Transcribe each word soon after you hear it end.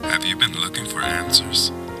Have you been looking for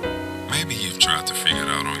answers? Maybe you've tried to figure it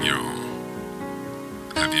out on your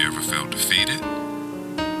own. Have you ever felt defeated?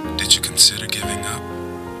 Did you consider giving up?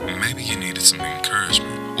 Maybe you needed some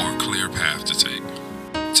encouragement or a clear path to take.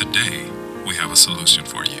 Today, we have a solution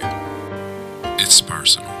for you. It's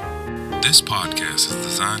personal. This podcast is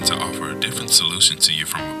designed to offer a different solution to you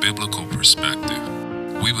from a biblical perspective.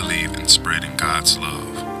 We believe in spreading God's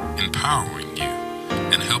love, empowering you,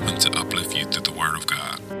 and helping to uplift you through the Word of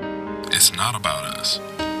God. It's not about us.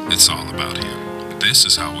 It's all about Him. This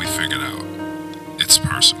is how we figured out. It's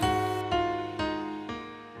personal.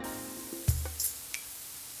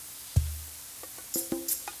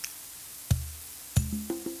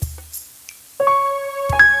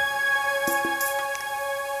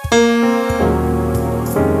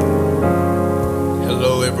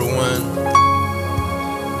 Hello, everyone.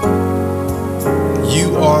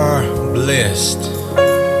 You are blessed.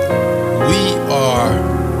 We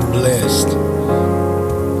are blessed.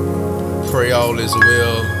 Pray all is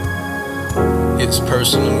well. It's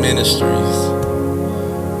Personal Ministries,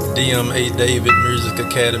 DMA David Music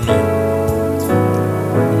Academy.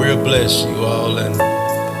 We're blessed, you all, and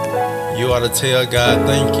you ought to tell God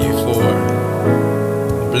thank you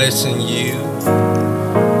for blessing you.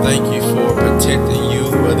 Thank you for protecting you,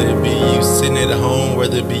 whether it be you sitting at home,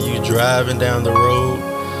 whether it be you driving down the road.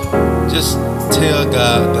 Just tell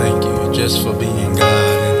God thank you just for being God.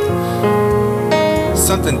 And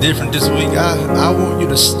something different this week, I want you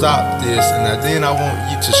to stop this, and then I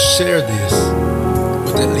want you to share this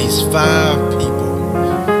with at least 5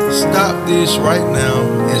 people. Stop this right now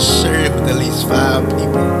and share it with at least 5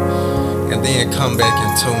 people, and then come back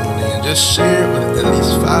and tune in. Just share it with at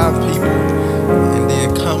least 5 people, and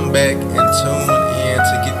then come back and tune in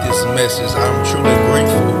to get this message. I'm truly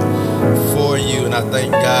grateful for you, and I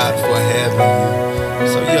thank God for having you.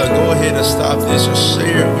 So yeah, go ahead and stop this and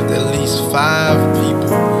share it with at least 5 people.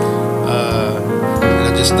 And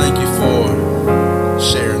I just thank you for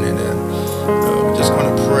sharing it. We're just going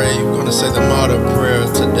to pray. We're going to say the model prayer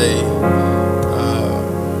today.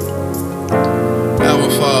 Our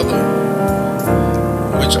Father,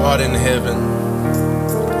 which art in heaven,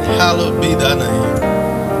 hallowed be thy name.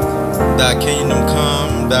 Thy kingdom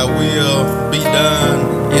come, thy will be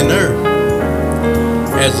done in earth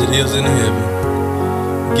as it is in heaven.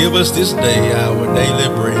 Give us this day our daily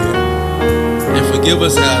bread, and forgive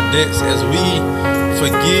us our debts as we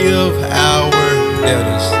forgive our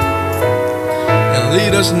debtors. And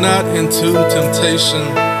lead us not into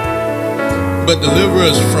temptation, but deliver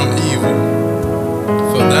us from evil.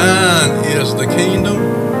 For thine is the kingdom,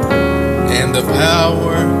 and the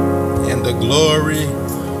power, and the glory,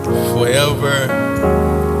 forever.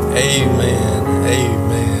 Amen.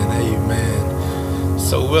 Amen. Amen.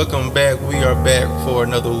 So welcome back. We are back for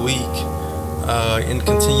another week in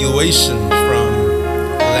continuation from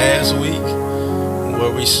last week,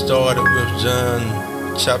 where we started with John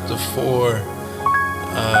chapter 4,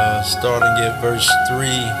 starting at verse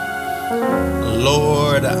 3.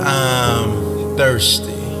 Lord, I'm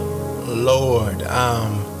thirsty. Lord,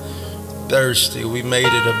 I'm thirsty. We made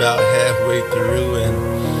it about halfway through,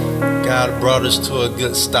 and God brought us to a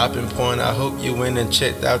good stopping point. I hope you went and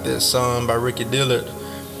checked out that song by Ricky Dillard.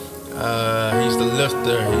 He's the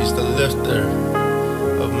lifter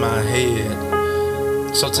of my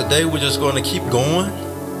head. So today we're just going to keep going,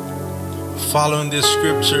 following this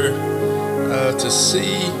scripture to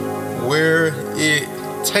see where it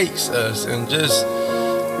takes us, and just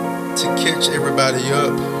to catch everybody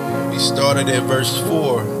up. We started at verse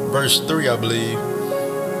 3, I believe.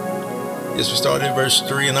 Yes, we started at verse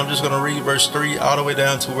 3, and I'm just going to read verse 3 all the way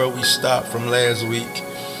down to where we stopped from last week.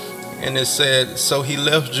 And it said, so he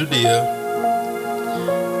left Judea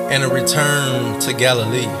and returned to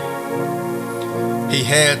Galilee. He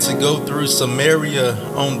had to go through Samaria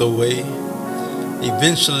on the way.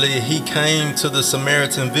 Eventually, he came to the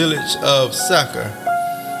Samaritan village of Sychar,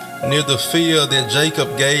 near the field that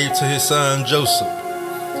Jacob gave to his son Joseph.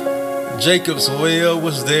 Jacob's well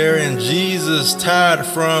was there, and Jesus, tired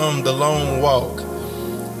from the long walk,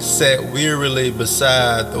 sat wearily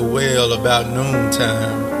beside the well about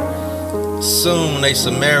noontime. Soon a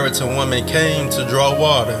Samaritan woman came to draw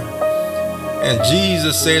water, and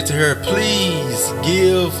Jesus said to her, please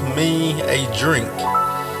give me a drink.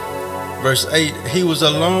 Verse 8, he was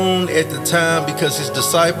alone at the time because his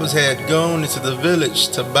disciples had gone into the village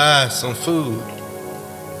to buy some food.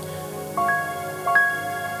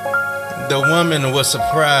 The woman was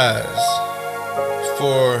surprised,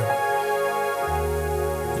 for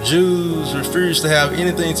Jews refused to have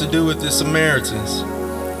anything to do with the Samaritans.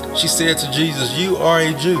 She said to Jesus, you are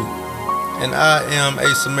a Jew, and I am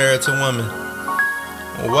a Samaritan woman.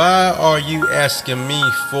 why are you asking me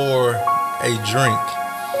for a drink?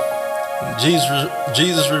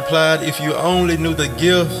 Jesus replied, if you only knew the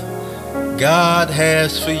gift God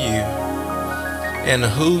has for you and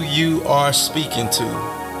who you are speaking to,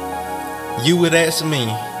 you would ask me,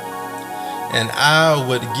 and I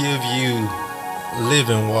would give you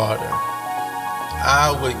living water.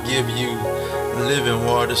 I would give you living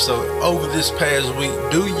water. So over this past week,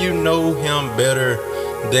 do you know him better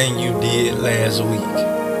than you did last week?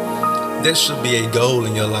 That should be a goal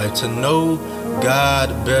in your life, to know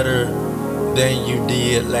God better than you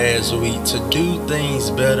did last week, to do things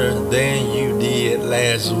better than you did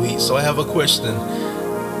last week. So I have a question.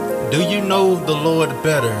 Do you know the Lord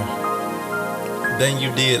better than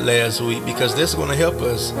you did last week? Because that's going to help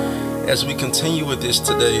us as we continue with this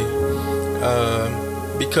today.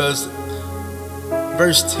 Because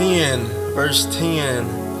verse 10,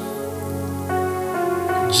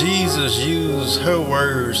 Jesus used her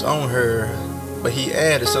words on her, but he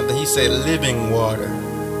added something. He said living water.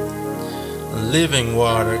 Living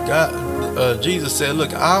water. Jesus said,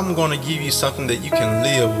 look, I'm going to give you something that you can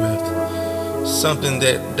live with, something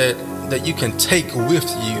that you can take with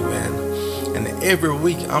you. And every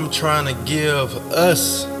week I'm trying to give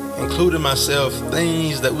us, including myself,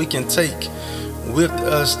 things that we can take with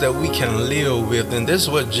us that we can live with. And this is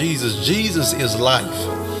what Jesus is life.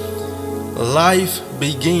 Life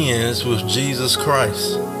begins with Jesus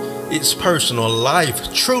Christ. It's personal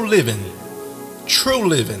life, true living.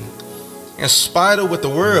 In spite of what the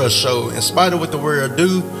world show, in spite of what the world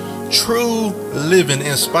do, true living,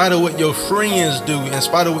 in spite of what your friends do, in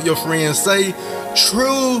spite of what your friends say,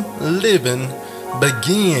 true living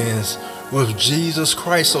begins with Jesus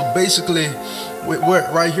Christ. So basically,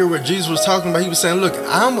 right here what Jesus was talking about, he was saying, look,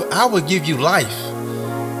 I will give you life.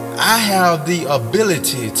 I have the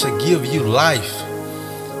ability to give you life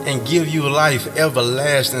and give you life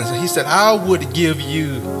everlasting. So he said, I would give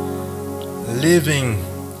you living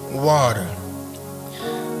water.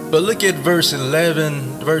 But look at verse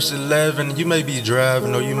 11. Verse 11, you may be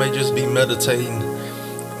driving or you may just be meditating.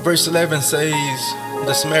 Verse 11 says,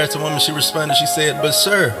 the Samaritan woman, she responded, she said, but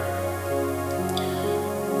sir,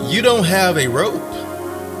 you don't have a rope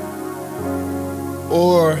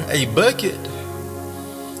or a bucket.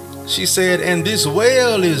 She said, and this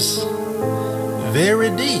well is very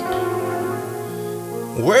deep.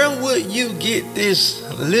 Where would you get this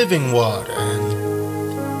living water?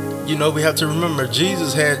 And, you know, we have to remember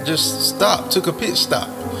Jesus had just stopped, took a pit stop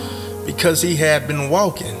because he had been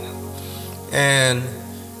walking. And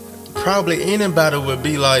probably anybody would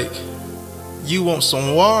be like, you want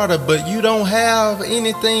some water, but you don't have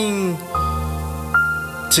anything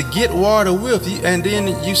to get water with you. And then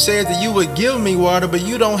you said that you would give me water, but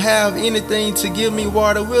you don't have anything to give me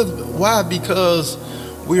water with. Why? Because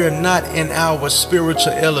we are not in our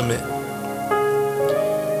spiritual element.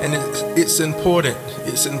 And it's important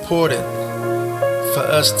for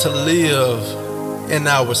us to live in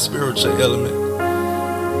our spiritual element.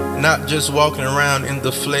 Not just walking around in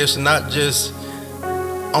the flesh, not just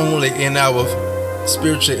only in our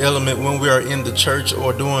spiritual element when we are in the church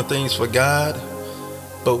or doing things for God,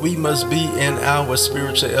 but we must be in our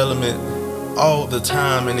spiritual element all the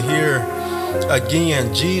time. And here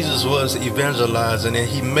again, Jesus was evangelizing, and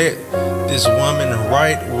he met this woman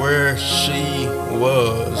right where she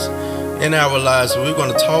was. In our lives, we're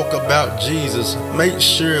going to talk about Jesus. Make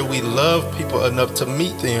sure we love people enough to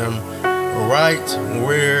meet them right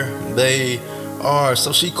where they are.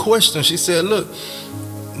 So she questioned, she said, look,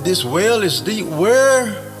 this well is deep.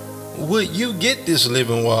 Where would you get this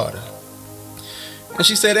living water? And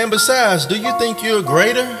she said, and besides, do you think you're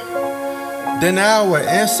greater than our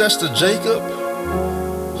ancestor Jacob,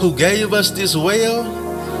 who gave us this well?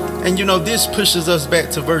 And you know, this pushes us back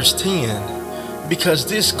to verse 10, because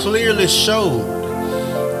this clearly showed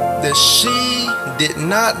that she did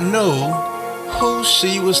not know who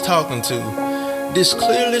she was talking to. This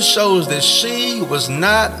clearly shows that she was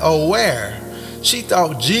not aware. She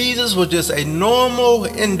thought Jesus was just a normal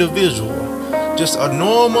individual, just a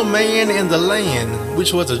normal man in the land,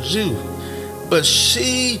 which was a Jew. But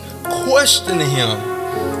she questioned him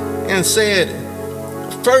and said,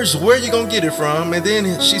 first, where you gonna get it from? And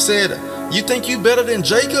then she said, you think you better than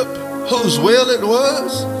Jacob, whose well it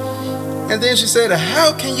was? And then she said,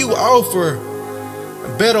 how can you offer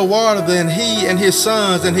better water than he and his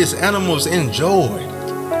sons and his animals enjoyed?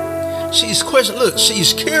 She's questioning. Look,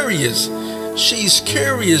 she's curious. She's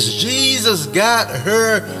curious. Jesus got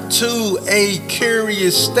her to a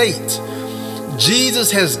curious state.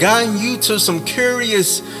 Jesus has gotten you to some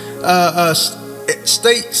curious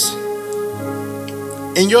states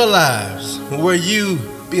in your lives where you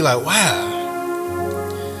be like, wow,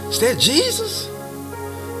 Is that Jesus?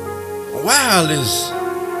 Wow, is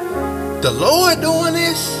the Lord doing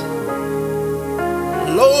this?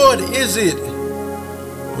 Lord, is it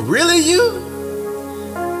really you?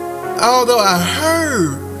 Although I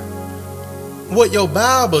heard what your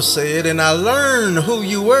Bible said and I learned who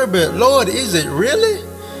you were, but Lord, is it really?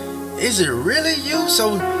 Is it really you?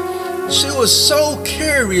 So she was so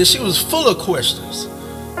curious. She was full of questions.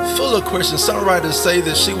 Full of questions. Some writers say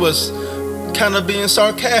that she was kind of being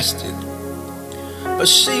sarcastic, but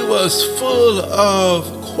she was full of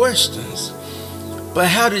questions. But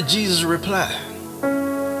how did Jesus reply?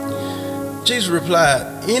 Jesus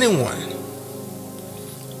replied, anyone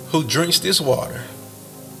who drinks this water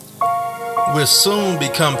will soon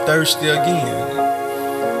become thirsty again.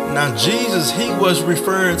 Now Jesus, he was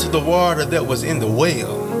referring to the water that was in the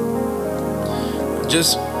well.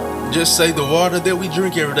 Just say the water that we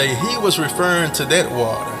drink every day. He was referring to that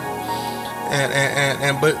water.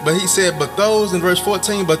 But he said, but those, in verse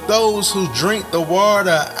 14, but those who drink the water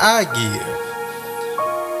I give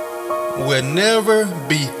will never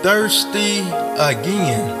be thirsty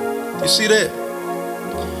again. You see that?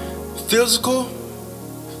 Physical,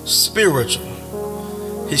 spiritual.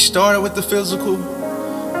 He started with the physical,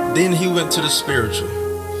 then he went to the spiritual.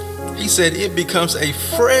 He said it becomes a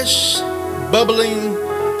fresh, bubbling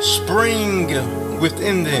spring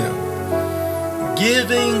within them,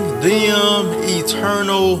 giving them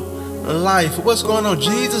eternal life. What's going on?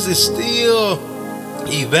 Jesus is still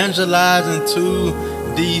evangelizing to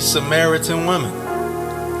the Samaritan woman.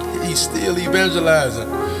 He's still evangelizing.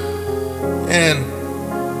 And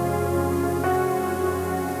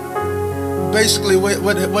basically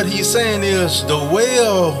what he's saying is the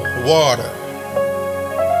well water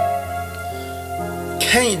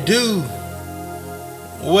can't do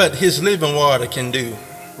what his living water can do.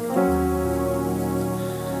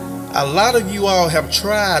 A lot of you all have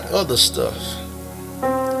tried other stuff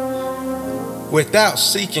without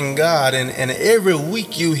seeking God, and every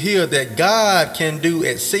week you hear that God can do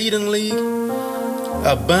exceedingly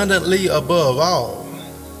abundantly above all.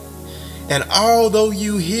 And although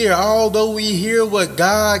we hear what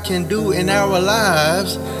God can do in our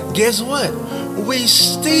lives, guess what? We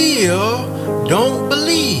still don't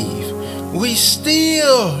believe. We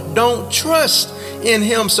still don't trust in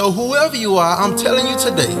him. So whoever you are, I'm telling you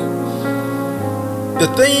today, the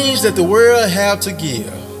things that the world have to give,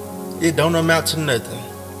 it don't amount to nothing.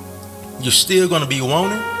 You're still going to be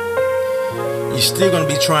wanting. You're still going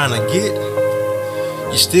to be trying to get.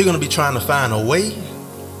 You're still going to be trying to find a way.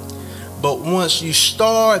 But once you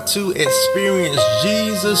start to experience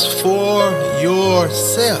Jesus for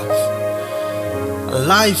yourself,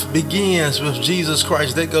 life begins with Jesus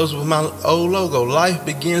Christ. That goes with my old logo. Life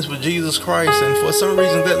begins with Jesus Christ. And for some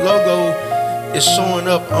reason, that logo is showing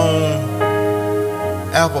up on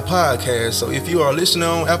Apple Podcasts. So if you are listening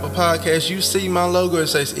on Apple Podcasts, you see my logo. It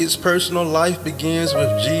says, it's personal. Life begins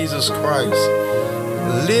with Jesus Christ.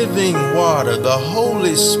 Living water, the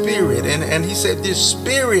Holy Spirit. And he said this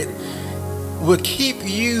Spirit will keep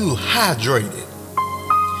you hydrated.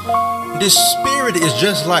 This Spirit is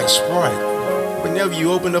just like Sprite. Whenever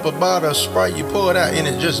you open up a bottle of Sprite, you pour it out and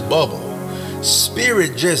it just bubbles.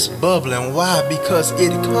 Spirit just bubbling. Why? Because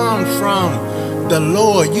it comes from the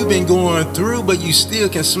Lord. You've been going through, but you still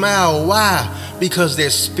can smile. Why? Because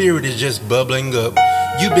that Spirit is just bubbling up.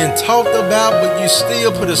 You've been talked about, but you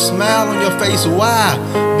still put a smile on your face. Why?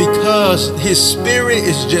 Because his Spirit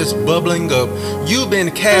is just bubbling up. You've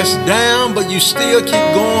been cast down, but you still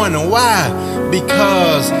keep going. And why?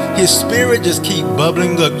 Because his Spirit just keep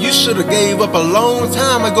bubbling up. You should have gave up a long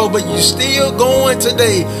time ago, but you still going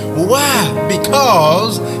today. Why?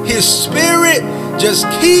 Because his Spirit just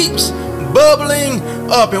keeps bubbling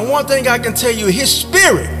up. And one thing I can tell you, his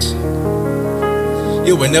Spirit,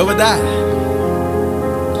 it will never die.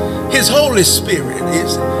 His Holy Spirit,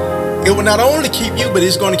 it will not only keep you, but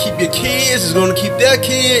it's going to keep your kids, it's going to keep their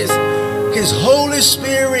kids. His Holy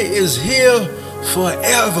Spirit is here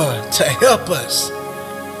forever to help us,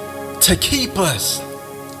 to keep us.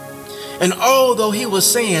 And although he was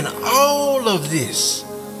saying all of this,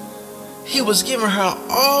 he was giving her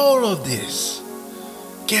all of this,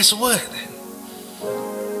 guess what?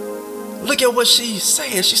 Look at what she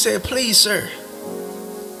said. She said, please, sir.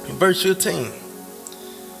 In verse 15.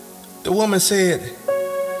 The woman said,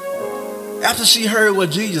 after she heard what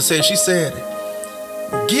Jesus said, she said,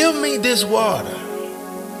 give me this water.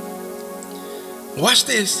 Watch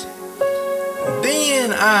this.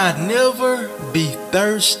 Then I'd never be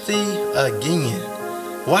thirsty again.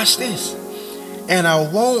 Watch this. And I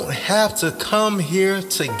won't have to come here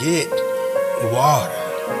to get water.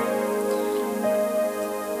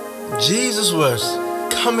 Jesus was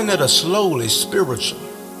coming at her slowly, spiritual.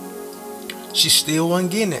 She still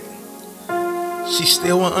wasn't getting it. She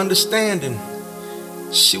still wasn't understanding.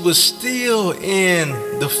 She was still in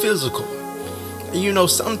the physical. And you know,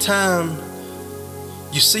 sometimes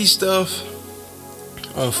you see stuff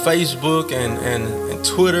on Facebook and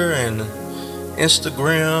Twitter and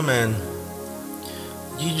Instagram, and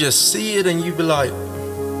you just see it and you be like,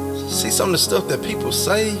 see some of the stuff that people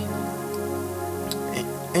say,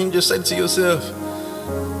 and you just say to yourself,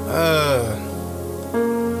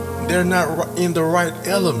 they're not in the right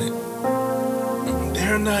element.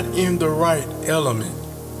 They're not in the right element.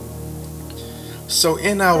 So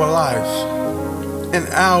in our life, in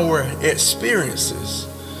our experiences,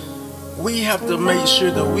 we have to make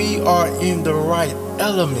sure that we are in the right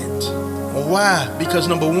element. Why? Because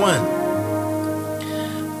number one,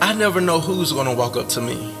 I never know who's going to walk up to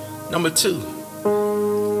me. Number two,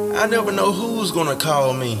 I never know who's going to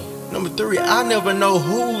call me. Number three, I never know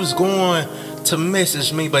who's going to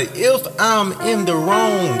message me. But if I'm in the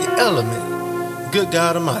wrong element, good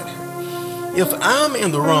God Almighty, if I'm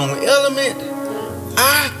in the wrong element,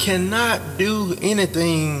 I cannot do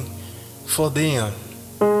anything for them.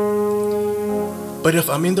 But if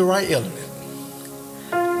I'm in the right element,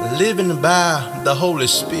 living by the Holy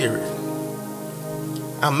Spirit,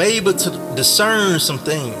 I'm able to discern some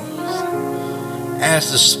things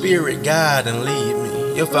as the Spirit guide and lead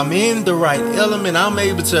me. If I'm in the right element, I'm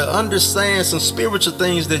able to understand some spiritual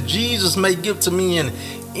things that Jesus may give to me in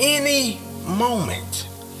any moment.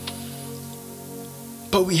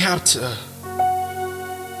 But we have to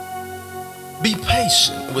be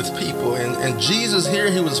patient with people. And Jesus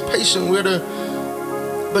here, he was patient with her,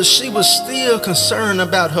 but she was still concerned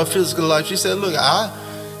about her physical life. She said, look,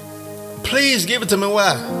 please give it to me.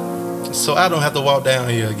 Why? So I don't have to walk down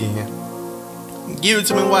here again. Give it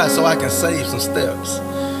to me. Why? So I can save some steps.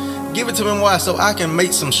 Give it to me. Why? So I can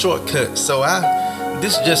make some shortcuts. So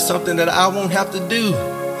this is just something that I won't have to do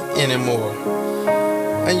anymore.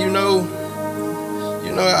 And you know,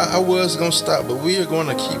 I was going to stop, but we are going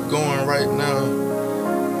to keep going right now.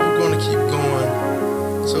 We're going to keep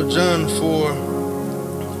going. So John 4,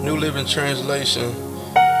 New Living Translation.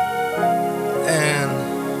 And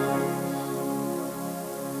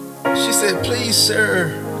she said, please,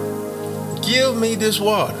 sir, give me this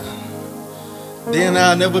water. Then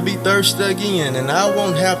I'll never be thirsty again, and I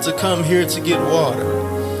won't have to come here to get water.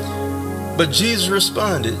 But Jesus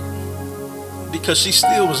responded, because she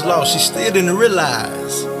still was lost. She still didn't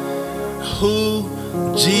realize who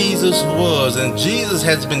Jesus was. And Jesus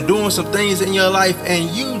has been doing some things in your life, and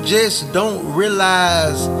you just don't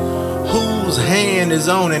realize whose hand is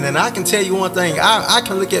on it. And I can tell you one thing. I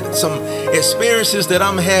can look at some experiences that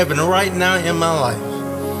I'm having right now in my life.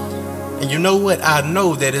 And you know what? I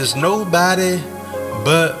know that it's nobody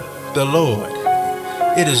but the Lord.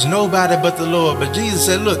 It is nobody but the Lord. But Jesus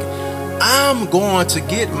said, look, I'm going to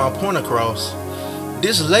get my point across.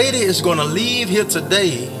 This lady is going to leave here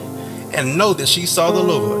today and know that she saw the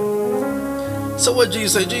Lord. So what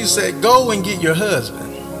Jesus said? Jesus said, go and get your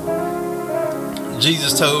husband.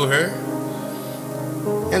 Jesus told her.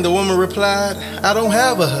 And the woman replied, I don't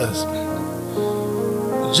have a husband.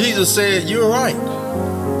 Jesus said, you're right.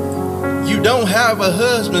 You don't have a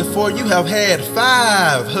husband, for you have had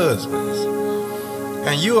 5 husbands.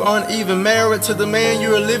 And you aren't even married to the man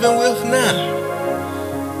you're living with now.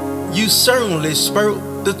 You certainly spoke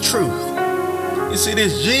the truth. You see,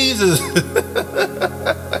 this Jesus,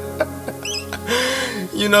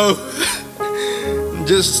 you know,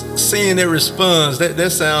 just seeing their response,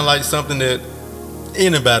 that sounds like something that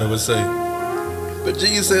anybody would say. But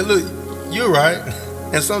Jesus said, look, you're right.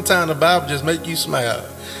 And sometimes the Bible just make you smile,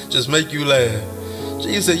 just make you laugh.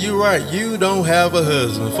 Jesus said, you're right. You don't have a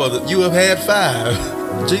husband, for you have had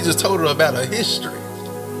 5. Jesus told her about her history.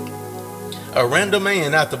 A random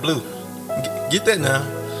man out the blue. Get that now.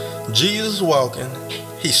 Jesus walking.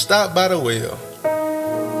 He stopped by the well.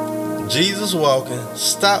 Jesus walking,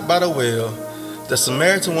 stopped by the well. The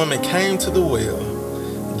Samaritan woman came to the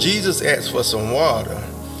well. Jesus asked for some water.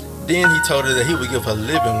 Then he told her that he would give her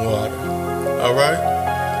living water. All right?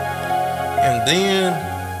 And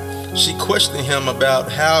then she questioned him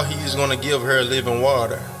about how he's going to give her living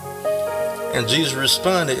water. And Jesus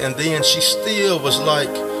responded, and then she still was like,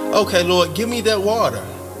 okay, Lord, give me that water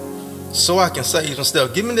so I can save some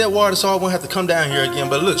stuff. Give me that water so I won't have to come down here again.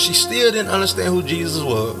 But look, she still didn't understand who Jesus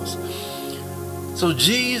was. So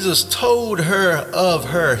Jesus told her of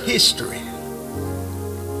her history.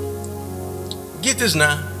 Get this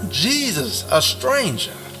now. Jesus, a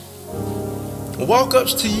stranger, walk up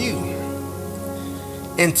to you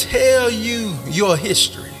and tell you your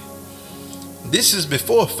history. This is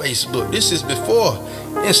before Facebook. This is before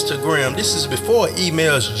Instagram. This is before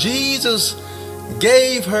emails. Jesus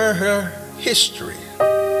gave her history.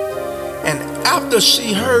 And after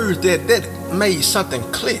she heard that, that made something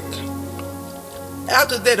click.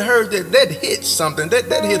 After that heard that hit something.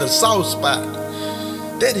 That hit a soft spot.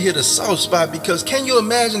 That hit a soft spot, because can you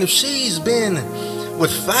imagine if she's been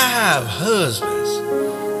with 5 husbands?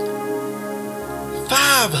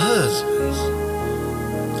 5 husbands.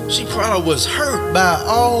 She probably was hurt by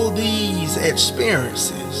all these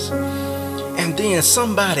experiences. And then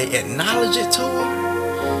somebody acknowledged it to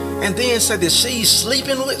her. And then said that she's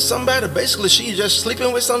sleeping with somebody. Basically, she's just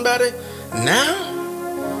sleeping with somebody now.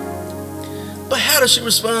 But how does she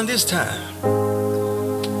respond this time?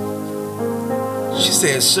 She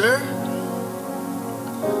said, "Sir,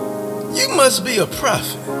 you must be a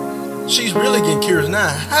prophet." She's really getting curious now.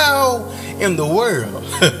 How in the world?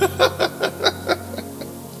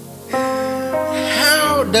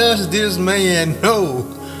 How does this man know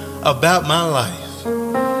about my life?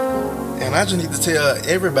 And I just need to tell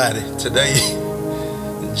everybody today,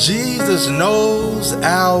 Jesus knows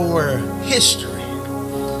our history.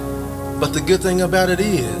 But the good thing about it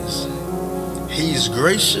is, he's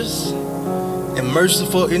gracious and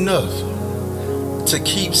merciful enough to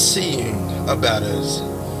keep seeing about us.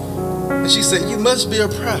 And she said, "You must be a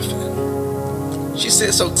prophet." She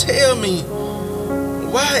said, "So tell me,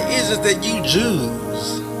 why is it that you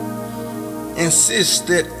Jews insist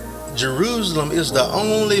that Jerusalem is the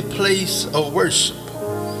only place of worship,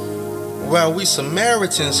 while we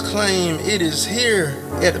Samaritans claim it is here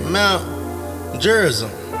at Mount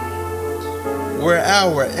Gerizim, where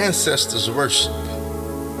our ancestors worship?"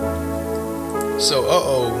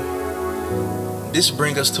 So, this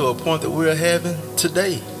brings us to a point that we're having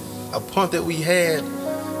today, a point that we had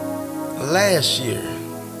last year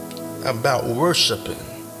about worshiping.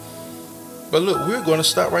 But look, we're going to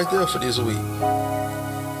stop right there for this week.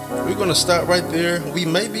 We're going to stop right there. We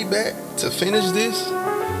may be back to finish this.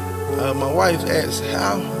 My wife asked,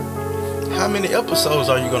 how many episodes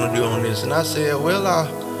are you going to do on this? And I said, well, I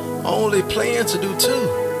only plan to do 2.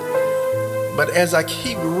 But as I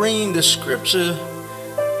keep reading the scripture,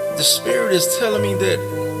 the Spirit is telling me that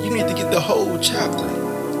you need to get the whole chapter.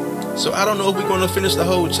 So I don't know if we're going to finish the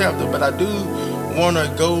whole chapter, but I do want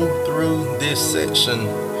to go through this section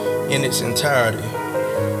in its entirety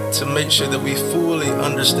to make sure that we fully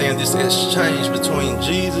understand this exchange between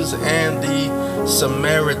Jesus and the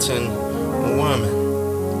Samaritan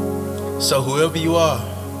woman. So whoever you are,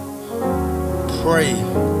 pray.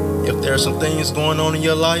 If there are some things going on in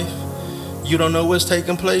your life, you don't know what's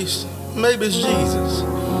taking place, maybe it's Jesus.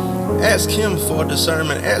 Ask him for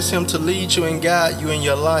discernment. Ask him to lead you and guide you in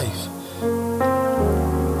your life.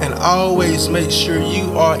 And always make sure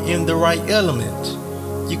you are in the right element.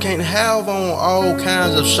 You can't have on all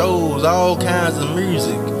kinds of shows, all kinds of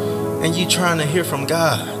music, and you trying to hear from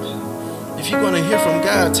God. If you're going to hear from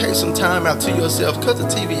God, take some time out to yourself. Cut the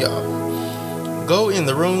TV off. Go in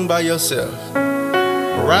the room by yourself.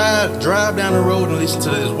 Drive down the road and listen to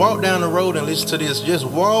this. Walk down the road and listen to this. Just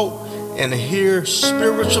walk and hear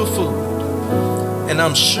spiritual food. And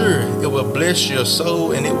I'm sure it will bless your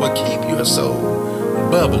soul, and it will keep your soul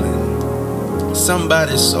bubbling.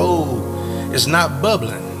 Somebody's soul is not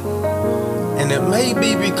bubbling. And it may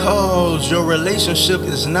be because your relationship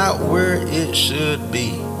is not where it should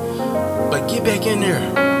be. But get back in there.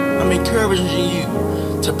 I'm encouraging you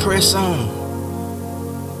to press on.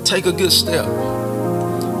 Take a good step.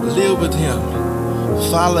 Live with him.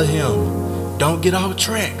 Follow him. Don't get off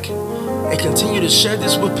track. And continue to share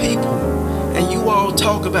this with people. And you all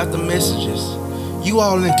talk about the messages. You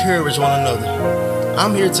all encourage one another.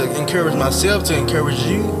 I'm here to encourage myself, to encourage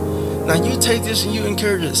you. Now you take this and you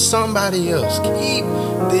encourage somebody else. Keep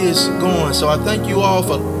this going. So I thank you all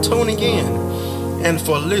for tuning in and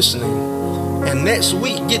for listening. And next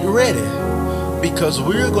week, get ready, because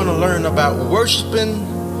we're going to learn about worshiping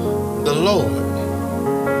the Lord.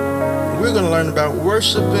 We're going to learn about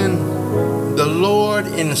worshiping the Lord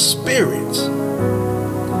in spirit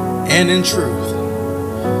and in truth.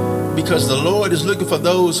 Because the Lord is looking for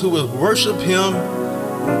those who will worship him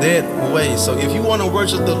that way. So if you want to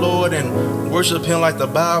worship the Lord and worship him like the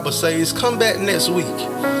Bible says, come back next week.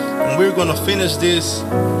 And we're going to finish this.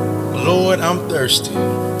 Lord, I'm thirsty.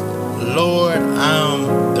 Lord,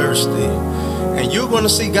 I'm thirsty. And you're going to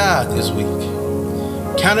see God this week.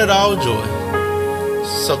 Count it all joy.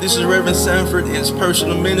 So this is Reverend Sanford. It's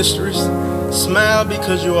Personal Ministries. Smile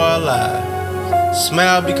because you are alive.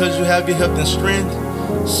 Smile because you have your health and strength.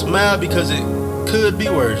 Smile because it could be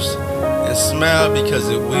worse. And smile because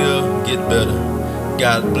it will get better.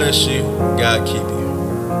 God bless you. God keep you.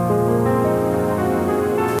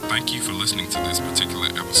 thank you for listening to this particular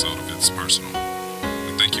episode of It's Personal.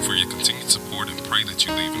 We thank you for your continued support and pray that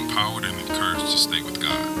you leave empowered and encouraged to stay with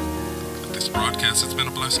God. If this broadcast has been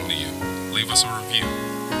a blessing to you, leave us a review.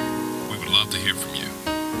 We would love to hear from you.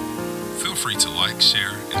 Feel free to like,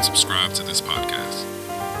 share, and subscribe to this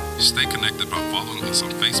podcast. Stay connected by following us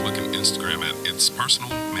on Facebook and Instagram at It's Personal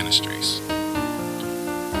Ministries.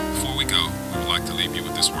 Before we go, we would like to leave you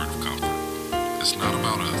with this word of comfort. It's not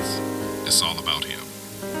about us, it's all about Him.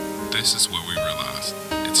 This is where we realize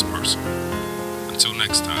it's personal. Until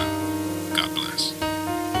next time, God bless.